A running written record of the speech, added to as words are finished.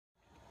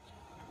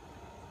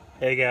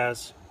Hey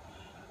guys,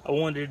 I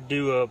wanted to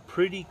do a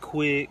pretty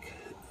quick,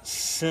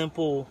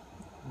 simple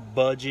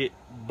budget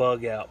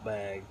bug out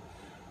bag.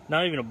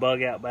 Not even a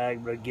bug out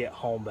bag, but a get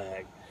home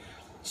bag.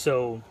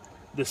 So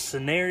the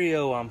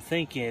scenario I'm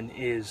thinking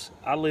is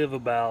I live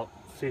about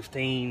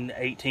 15,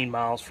 18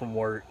 miles from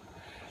work,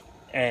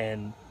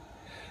 and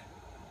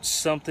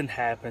something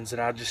happens and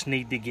I just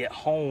need to get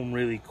home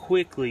really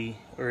quickly,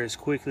 or as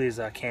quickly as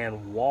I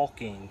can,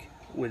 walking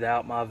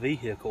without my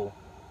vehicle.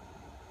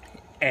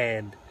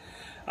 And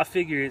I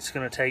figure it's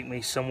going to take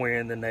me somewhere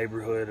in the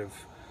neighborhood of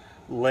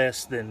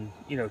less than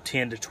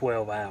 10 to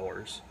 12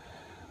 hours.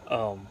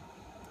 I'm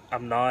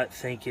not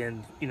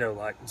thinking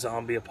like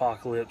zombie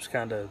apocalypse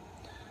kind of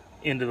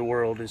end of the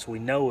world as we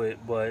know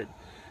it, but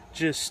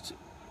just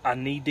I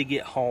need to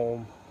get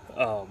home.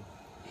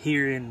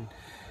 Here in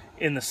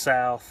the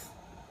South,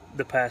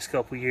 the past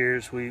couple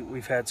years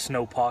we've had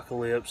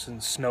snowpocalypse and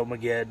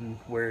snowmageddon,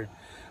 where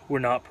we're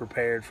not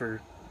prepared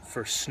for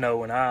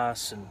snow and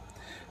ice, and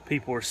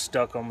people are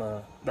stuck on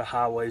the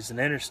highways and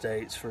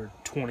interstates for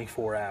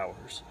 24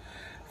 hours.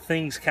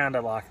 Things kind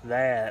of like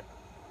that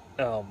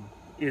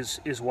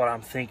is what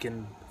I'm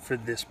thinking for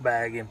this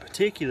bag in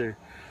particular.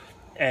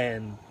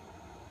 And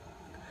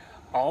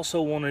I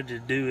also wanted to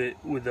do it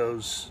with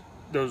those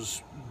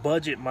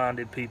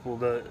budget-minded people,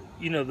 the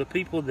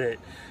people that,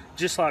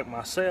 just like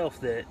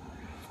myself, that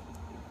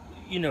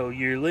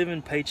you're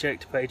living paycheck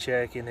to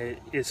paycheck, and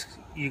it's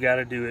you got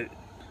to do it.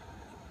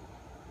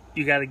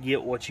 You got to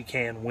get what you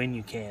can when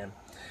you can.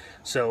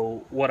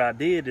 So what I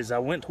did is I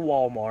went to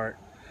Walmart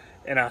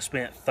and I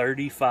spent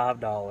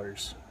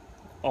 $35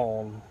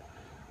 on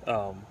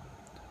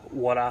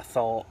what I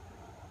thought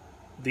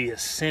the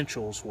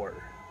essentials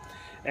were.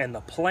 And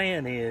the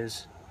plan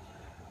is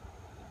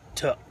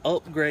to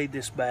upgrade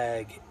this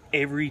bag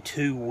every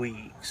 2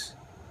 weeks,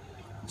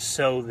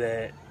 so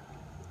that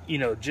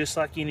just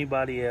like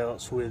anybody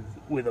else with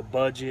a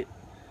budget,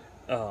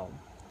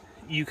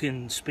 you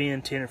can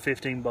spend 10 or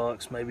 15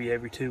 bucks maybe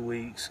every 2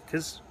 weeks,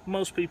 because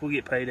most people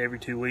get paid every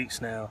 2 weeks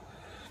now,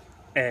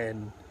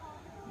 and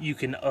you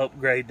can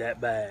upgrade that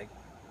bag.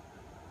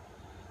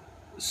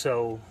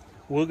 So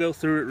we'll go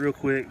through it real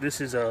quick.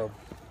 This is a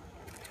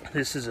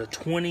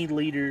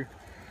 20-liter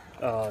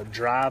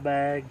dry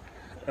bag,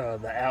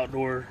 the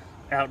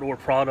outdoor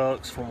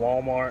products from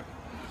Walmart,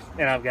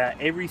 and I've got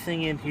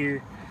everything in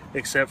here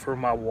except for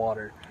my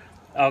water.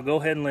 I'll go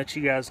ahead and let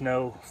you guys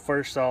know.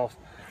 First off,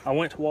 I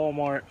went to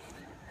Walmart,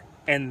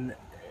 and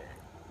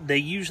they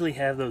usually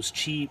have those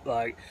cheap,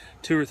 like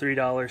 $2 or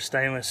 $3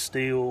 stainless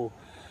steel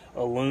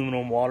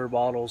aluminum water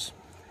bottles.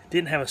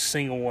 Didn't have a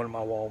single one in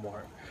my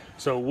Walmart.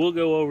 So we'll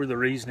go over the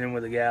reasoning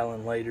with a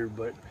gallon later,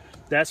 but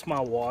that's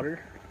my water.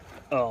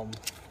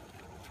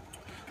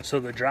 So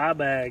the dry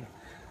bag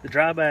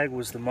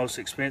was the most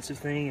expensive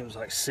thing. It was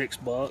like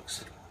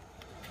 $6.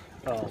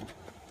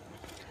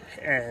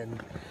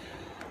 And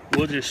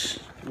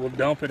we'll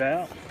dump it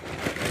out,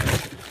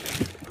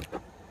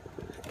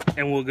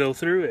 and we'll go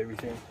through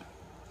everything.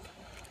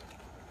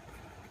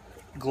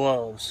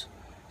 Gloves.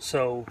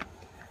 So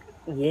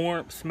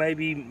warmth,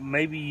 maybe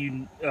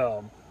you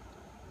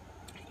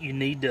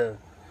need to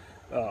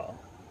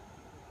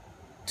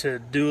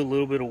do a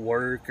little bit of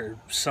work or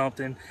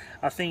something.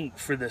 I think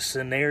for the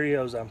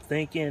scenarios I'm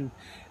thinking,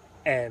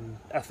 and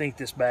I think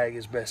this bag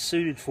is best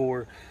suited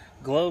for,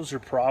 gloves are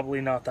probably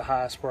not the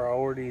highest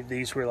priority.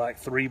 These were like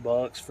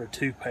 $3 for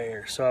 2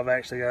 pairs, so I've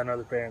actually got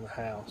another pair in the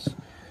house.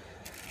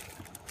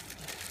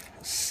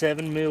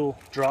 7mm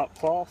drop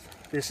cloth.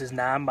 This is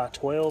 9 by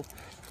 12.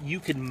 You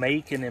could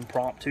make an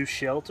impromptu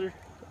shelter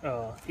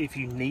if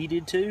you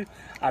needed to.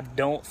 I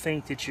don't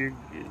think that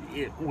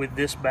with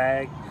this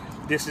bag,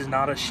 this is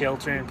not a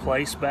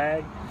shelter-in-place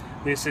bag.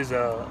 This is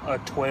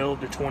a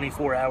 12 to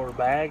 24 hour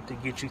bag to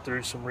get you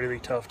through some really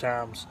tough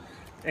times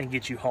and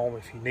get you home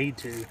if you need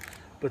to.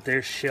 But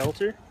there's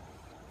shelter.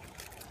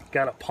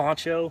 Got a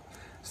poncho.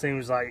 This thing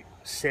was like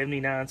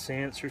 79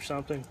 cents or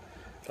something.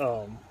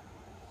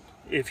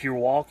 If you're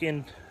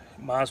walking,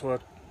 might as well,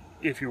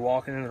 if you're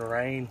walking in the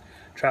rain,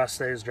 try to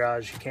stay as dry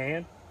as you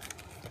can.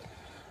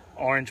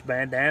 Orange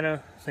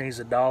bandana. Thing's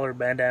 $1.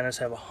 Bandanas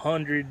have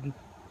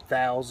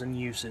 100,000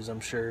 uses,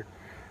 I'm sure.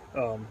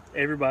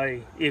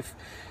 Everybody, if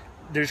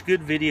there's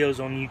good videos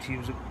on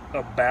YouTube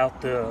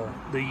about the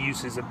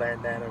uses of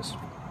bandanas.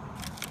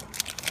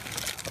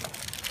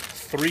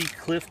 3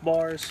 Cliff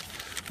Bars,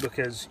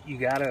 because you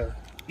gotta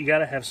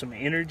have some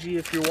energy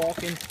if you're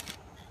walking.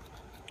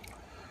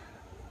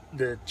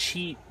 I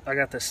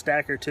got the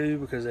Stacker 2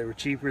 because they were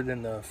cheaper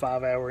than the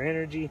 5-hour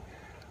energy,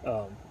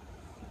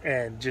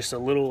 and just a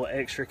little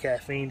extra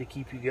caffeine to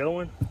keep you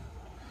going.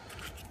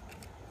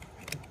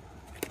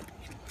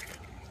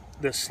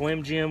 The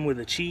Slim Jim with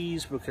a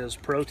cheese, because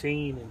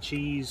protein and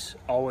cheese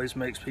always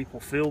makes people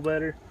feel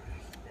better,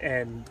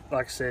 and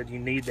like I said, you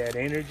need that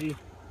energy.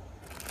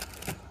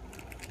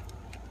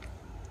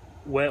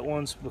 Wet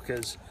ones,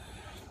 because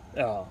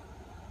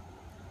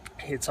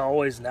it's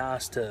always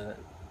nice to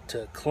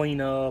clean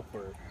up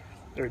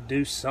or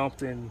do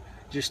something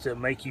just to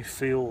make you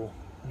feel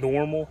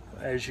normal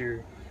as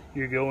you're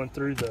going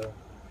through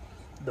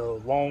the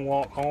long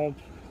walk home.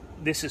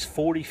 This is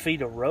 40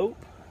 feet of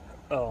rope.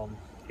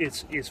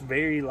 It's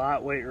very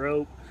lightweight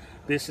rope.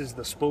 This is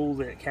the spool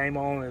that it came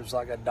on. It was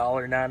like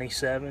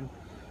 $1.97.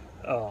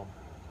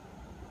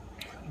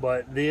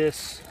 But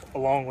this,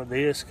 along with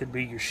this, could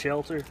be your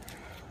shelter.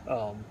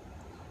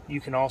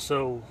 You can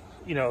also,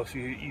 you know, if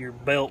your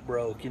belt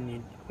broke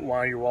and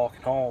while you're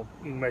walking home,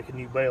 you can make a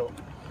new belt.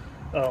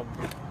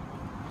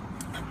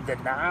 The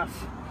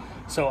knife.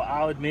 So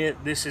I'll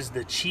admit, this is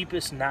the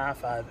cheapest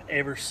knife I've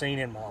ever seen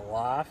in my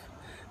life.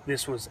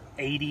 This was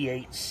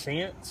 88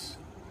 cents.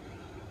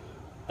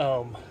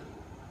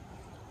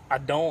 I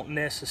don't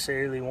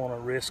necessarily want to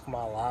risk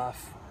my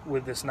life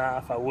with this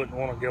knife. I wouldn't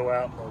want to go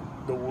out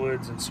in the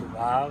woods and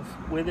survive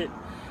with it.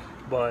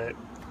 But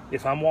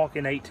if I'm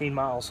walking 18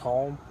 miles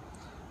home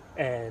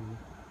and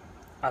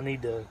I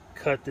need to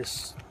cut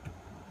this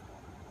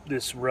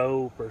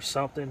rope or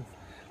something,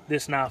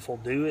 this knife will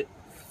do it.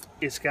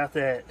 It's got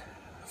that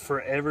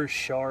forever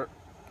sharp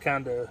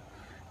kind of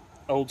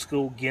old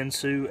school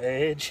Ginsu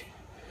edge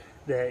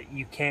that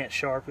you can't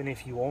sharpen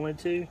if you wanted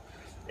to.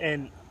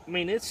 And I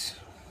mean,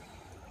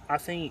 I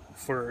think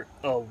for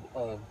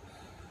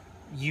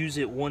use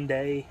it one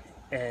day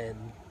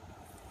and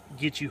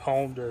get you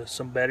home to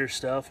some better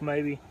stuff,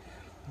 maybe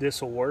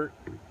this will work.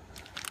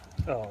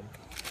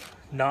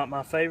 Not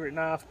my favorite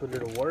knife, but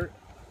it'll work.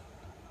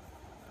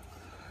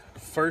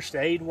 First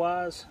aid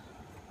wise,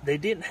 they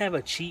didn't have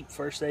a cheap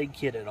first aid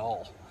kit at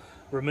all.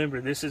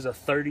 Remember, this is a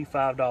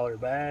 $35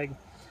 bag.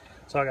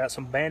 So I got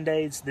some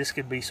band-aids. This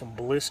could be some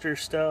blister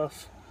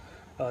stuff.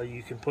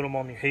 You can put them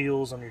on your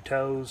heels, on your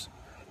toes,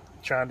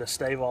 trying to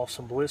stave off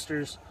some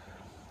blisters.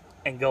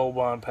 And Gold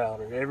Bond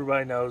powder.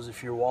 Everybody knows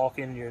if you're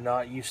walking, you're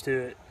not used to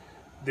it,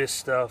 this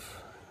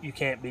stuff, you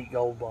can't beat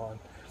Gold Bond.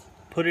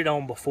 Put it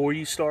on before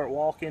you start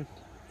walking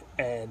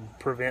and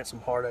prevent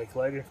some heartache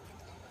later.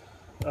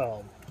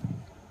 I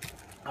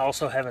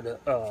also have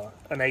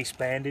an ace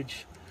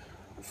bandage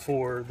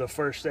for the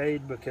first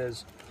aid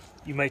because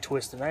you may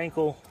twist an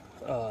ankle.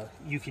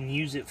 You can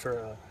use it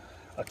for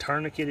a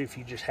tourniquet if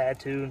you just had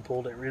to and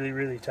pulled it really,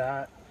 really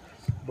tight.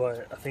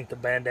 But I think the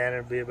bandana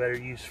would be a better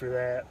use for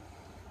that.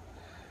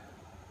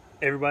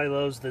 Everybody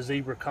loves the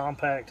Zebra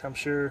Compact, I'm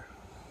sure.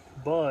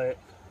 But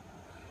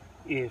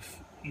if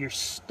you're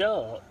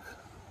stuck,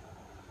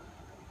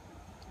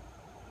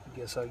 I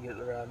guess I'll get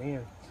the right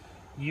in.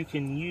 You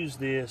can use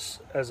this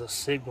as a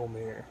signal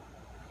mirror.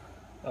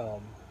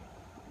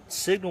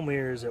 Signal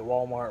mirrors at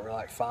Walmart were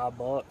like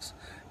 $5.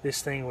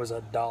 This thing was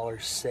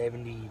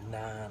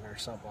 $1.79 or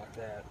something like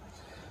that.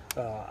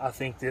 I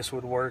think this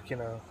would work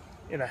in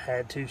a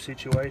had-to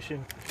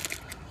situation.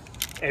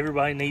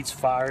 Everybody needs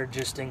fire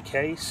just in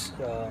case.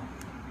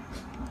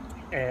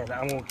 And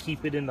I'm going to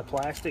keep it in the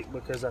plastic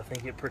because I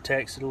think it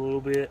protects it a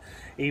little bit,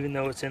 even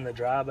though it's in the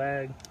dry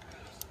bag.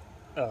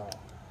 A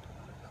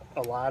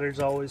lighter's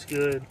always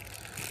good.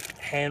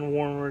 Hand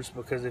warmers,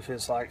 because if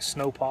it's like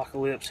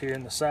snowpocalypse here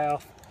in the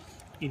south,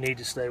 you need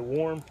to stay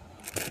warm.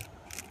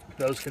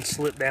 Those can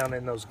slip down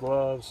in those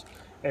gloves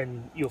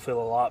and you'll feel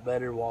a lot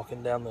better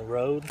walking down the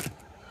road.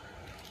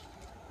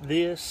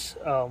 This,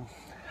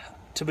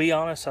 to be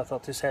honest, I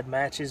thought this had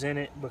matches in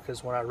it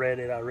because when I read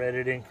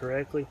it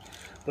incorrectly.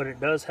 But it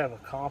does have a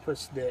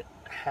compass that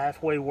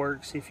halfway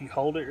works if you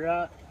hold it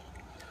right.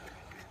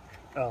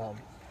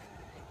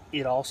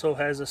 It also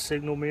has a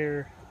signal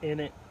mirror in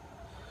it.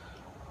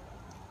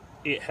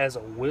 It has a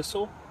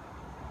whistle.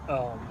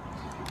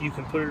 You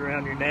can put it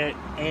around your neck,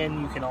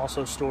 and you can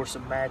also store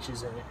some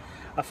matches in it.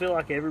 I feel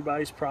like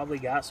everybody's probably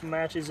got some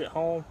matches at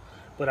home,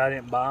 but I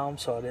didn't buy them,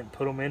 so I didn't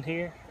put them in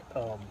here.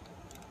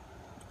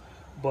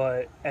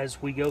 But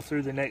as we go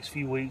through the next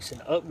few weeks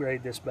and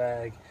upgrade this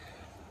bag,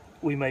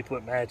 we may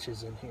put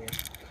matches in here.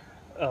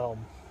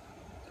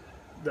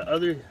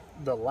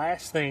 The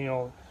last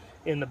thing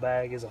in the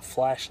bag is a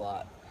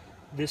flashlight.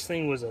 This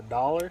thing was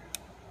 $1.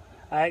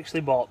 I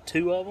actually bought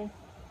 2 of them.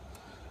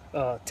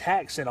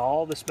 Tax and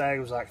all, this bag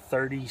was like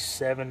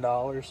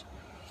 $37.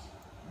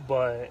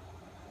 But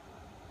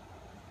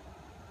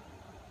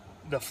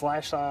the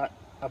flashlight,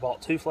 I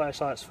bought 2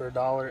 flashlights for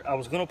 $1. I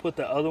was going to put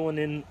the other one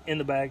in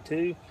the bag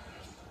too,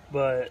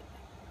 but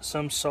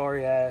some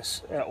sorry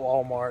ass at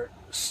Walmart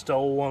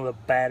stole one of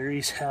the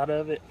batteries out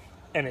of it,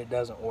 and it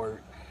doesn't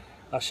work.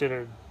 I should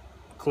have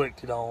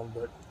clicked it on,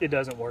 but it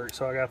doesn't work,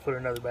 so I got to put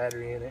another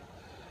battery in it.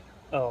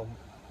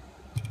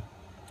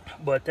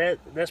 But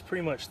that's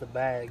pretty much the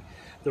bag.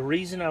 The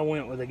reason I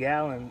went with a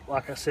gallon,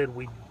 like I said,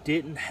 we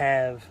didn't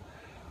have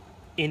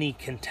any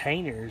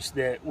containers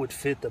that would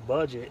fit the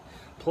budget.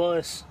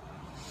 Plus,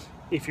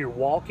 if you're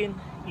walking,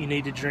 you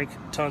need to drink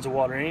tons of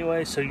water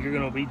anyway, so you're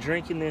going to be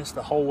drinking this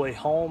the whole way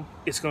home.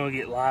 It's going to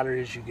get lighter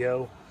as you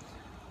go.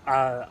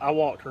 I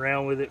walked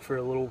around with it for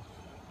a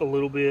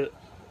little bit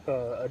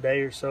a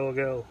day or so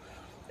ago,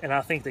 and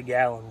I think the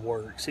gallon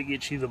works. It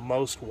gets you the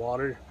most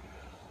water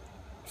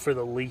for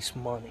the least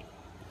money.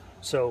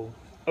 So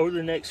over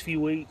the next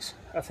few weeks,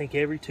 I think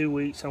every 2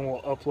 weeks I'm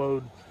going to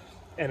upload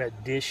an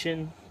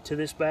addition to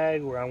this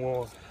bag where I'm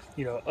going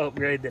to,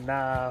 upgrade the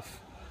knife,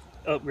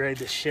 upgrade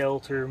the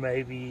shelter,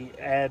 maybe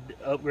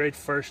upgrade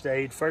first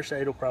aid. First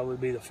aid will probably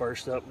be the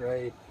first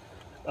upgrade.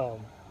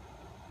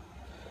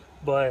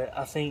 But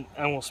I think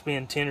I'm gonna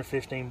spend 10 or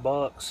 15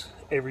 bucks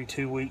every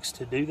 2 weeks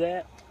to do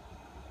that.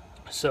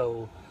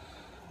 So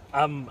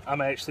I'm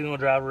actually gonna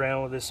drive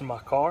around with this in my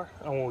car.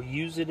 I'm gonna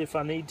use it if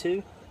I need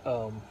to.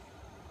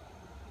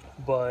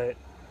 But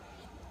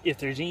if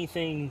there's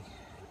anything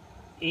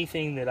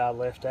that I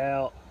left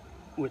out,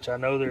 which I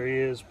know there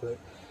is, but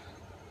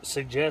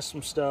suggest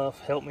some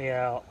stuff, help me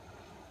out.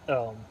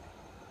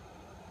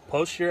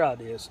 Post your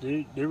ideas,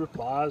 do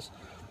replies.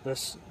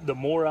 The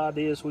more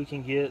ideas we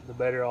can get, the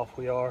better off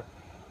we are.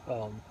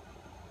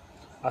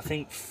 I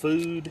think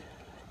food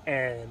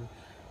and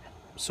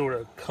sort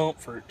of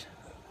comfort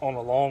on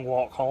a long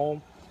walk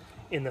home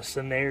in the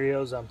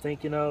scenarios I'm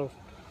thinking of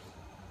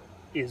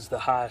is the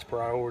highest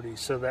priority.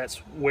 So that's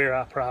where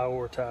I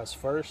prioritize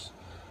first.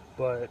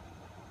 But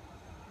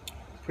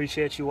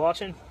appreciate you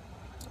watching.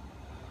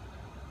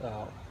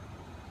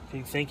 If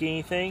you think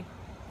anything,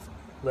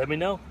 let me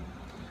know.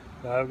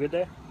 Have a good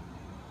day.